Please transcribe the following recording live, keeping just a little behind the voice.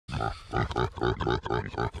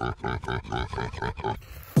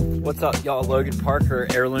What's up, y'all? Logan Parker,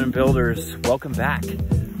 Heirloom Builders. Welcome back.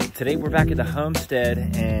 Today we're back at the homestead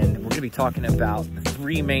and we're gonna be talking about the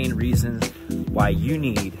 3 main reasons why you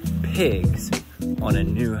need pigs on a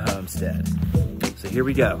new homestead. So here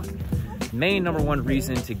we go. Main number 1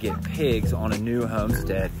 reason to get pigs on a new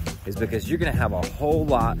homestead is because you're gonna have a whole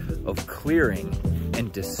lot of clearing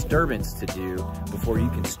and disturbance to do before you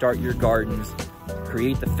can start your gardens,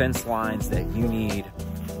 create the fence lines that you need,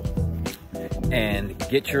 and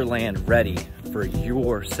get your land ready for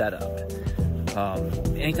your setup.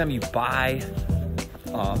 Anytime you buy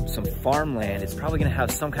some farmland, it's probably gonna have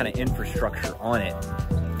some kind of infrastructure on it,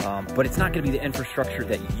 but it's not gonna be the infrastructure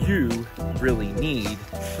that you really need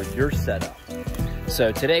for your setup.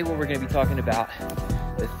 So today what we're gonna be talking about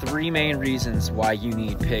the 3 main reasons why you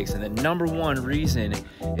need pigs. And the number 1 reason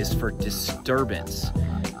is for disturbance.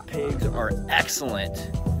 Pigs are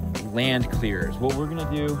excellent land clearers. What we're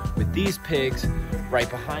gonna do with these pigs right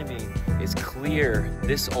behind me is clear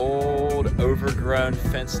this old overgrown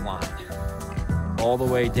fence line all the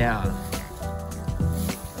way down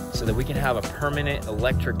so that we can have a permanent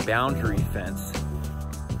electric boundary fence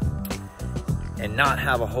and not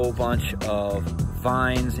have a whole bunch of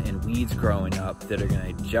vines and weeds growing up that are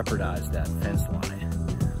gonna jeopardize that fence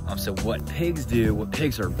line. So what pigs do, what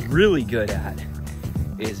pigs are really good at,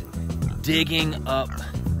 is digging up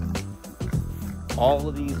all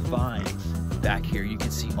of these vines back here. You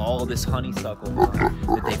can see all of this honeysuckle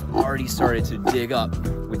that they've already started to dig up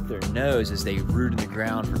with their nose as they root in the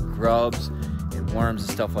ground for grubs and worms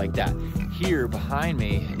and stuff like that. Here behind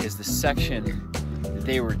me is the section that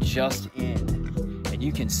they were just in. And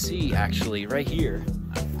you can see actually right here,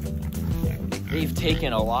 they've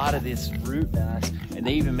taken a lot of this root mass and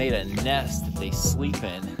they even made a nest that they sleep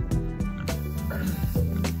in.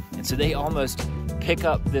 And so they almost pick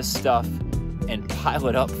up this stuff and pile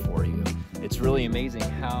it up for you. It's really amazing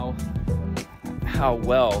how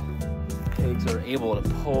well pigs are able to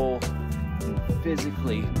pull,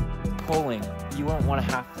 physically pulling. You won't want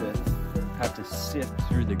to have to sift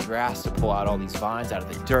through the grass to pull out all these vines out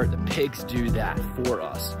of the dirt. The pigs do that for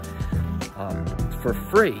us for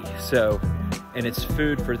free. So, and it's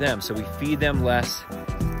food for them. So we feed them less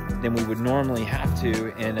than we would normally have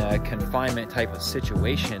to in a confinement type of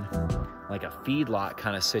situation, like a feedlot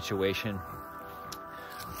kind of situation.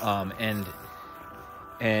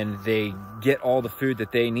 And they get all the food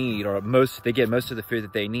that they need, or they get most of the food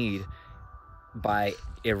that they need by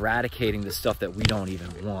eradicating the stuff that we don't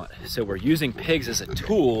even want. So we're using pigs as a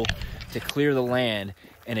tool to clear the land,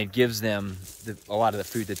 and it gives them a lot of the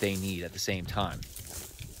food that they need at the same time.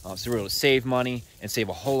 So we're able to save money and save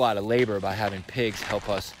a whole lot of labor by having pigs help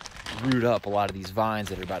us root up a lot of these vines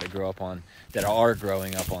that are about to grow up on, that are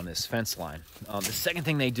growing up on this fence line. The second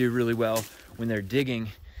thing they do really well when they're digging,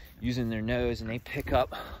 using their nose, and they pick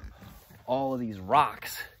up all of these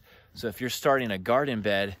rocks. So if you're starting a garden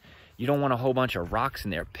bed, you don't want a whole bunch of rocks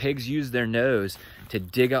in there. Pigs use their nose to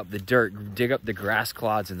dig up the dirt, dig up the grass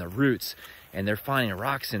clods and the roots, and they're finding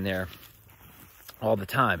rocks in there all the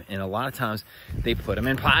time. And a lot of times they put them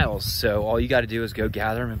in piles. So all you got to do is go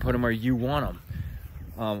gather them and put them where you want them.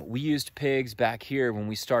 We used pigs back here when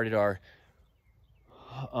we started our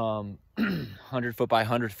 100-foot by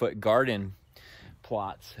 100-foot garden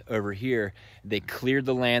plots over here. They cleared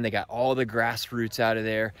the land, they got all the grass roots out of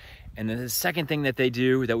there. And then the second thing that they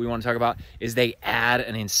do that we want to talk about is they add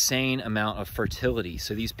an insane amount of fertility.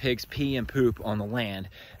 So these pigs pee and poop on the land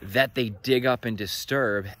that they dig up and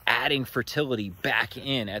disturb, adding fertility back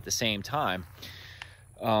in at the same time.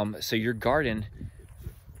 So your garden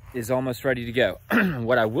is almost ready to go.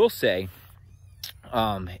 What I will say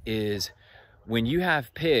is when you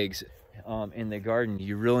have pigs in the garden,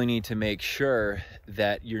 you really need to make sure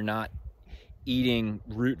that you're not eating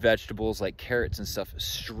root vegetables like carrots and stuff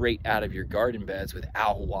straight out of your garden beds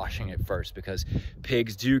without washing it first, because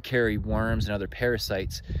pigs do carry worms and other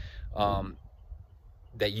parasites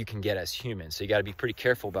that you can get as humans. So you got to be pretty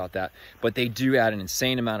careful about that. But they do add an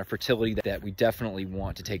insane amount of fertility that we definitely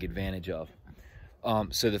want to take advantage of.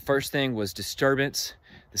 So the first thing was disturbance.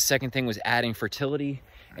 The second thing was adding fertility.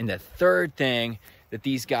 And the third thing that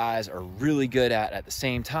these guys are really good at the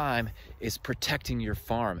same time is protecting your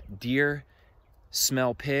farm. Deer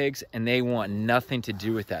smell pigs and they want nothing to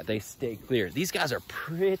do with that. They stay clear. These guys are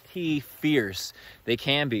pretty fierce. They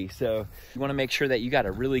can be. So you want to make sure that you got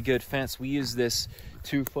a really good fence. We use this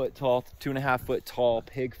 2-foot tall, 2.5-foot tall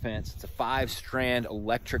pig fence. It's a 5-strand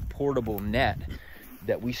electric portable net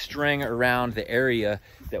that we string around the area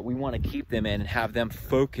that we want to keep them in and have them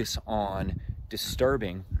focus on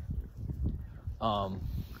disturbing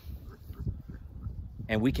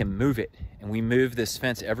and we can move it. And we move this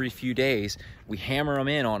fence every few days. We hammer them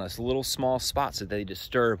in on a little small spot so they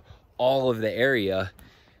disturb all of the area.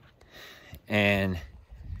 And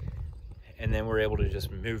then we're able to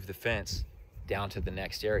just move the fence down to the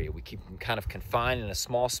next area. We keep them kind of confined in a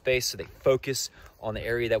small space so they focus on the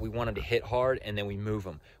area that we want them to hit hard, and then we move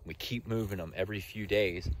them. We keep moving them every few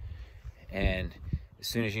days. And as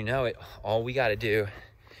soon as you know it, all we got to do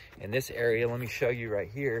in this area, let me show you right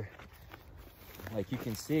here. Like you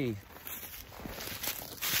can see,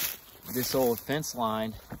 this old fence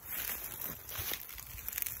line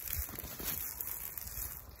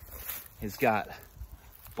has got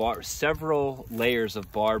several layers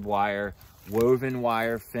of barbed wire, woven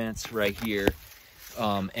wire fence right here.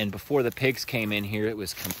 And before the pigs came in here, it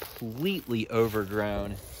was completely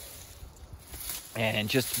overgrown and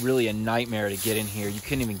just really a nightmare to get in here. You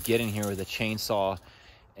couldn't even get in here with a chainsaw,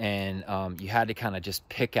 and you had to kind of just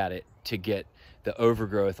pick at it to get the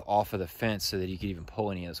overgrowth off of the fence so that you could even pull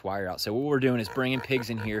any of this wire out. So what we're doing is bringing pigs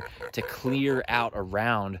in here to clear out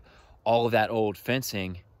around all of that old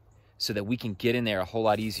fencing so that we can get in there a whole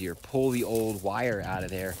lot easier, pull the old wire out of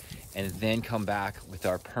there, and then come back with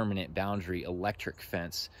our permanent boundary electric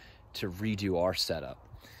fence to redo our setup.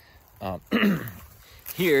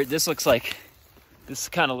 Here, this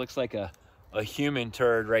kind of looks like a human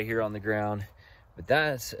turd right here on the ground, but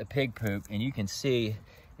that's a pig poop, and you can see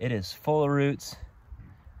it is full of roots.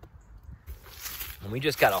 And we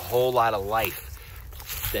just got a whole lot of life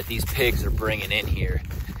that these pigs are bringing in here.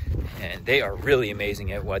 And they are really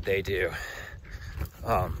amazing at what they do.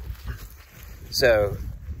 So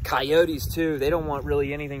coyotes too, they don't want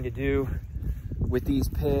really anything to do with these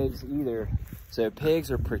pigs either. So pigs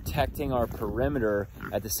are protecting our perimeter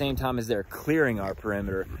at the same time as they're clearing our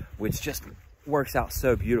perimeter, which just works out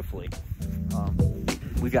so beautifully.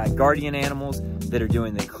 We've got guardian animals that are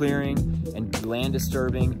doing the clearing and land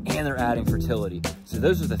disturbing, and they're adding fertility. So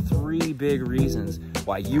those are the three big reasons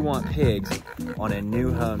why you want pigs on a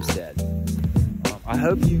new homestead. I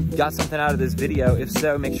hope you got something out of this video. If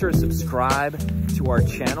so, make sure to subscribe to our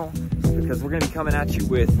channel, because we're gonna be coming at you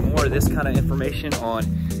with more of this kind of information on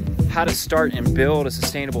how to start and build a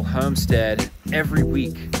sustainable homestead every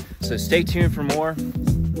week. So stay tuned for more.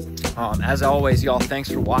 As always, y'all,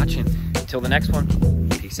 thanks for watching. Until the next one,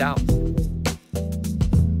 peace out.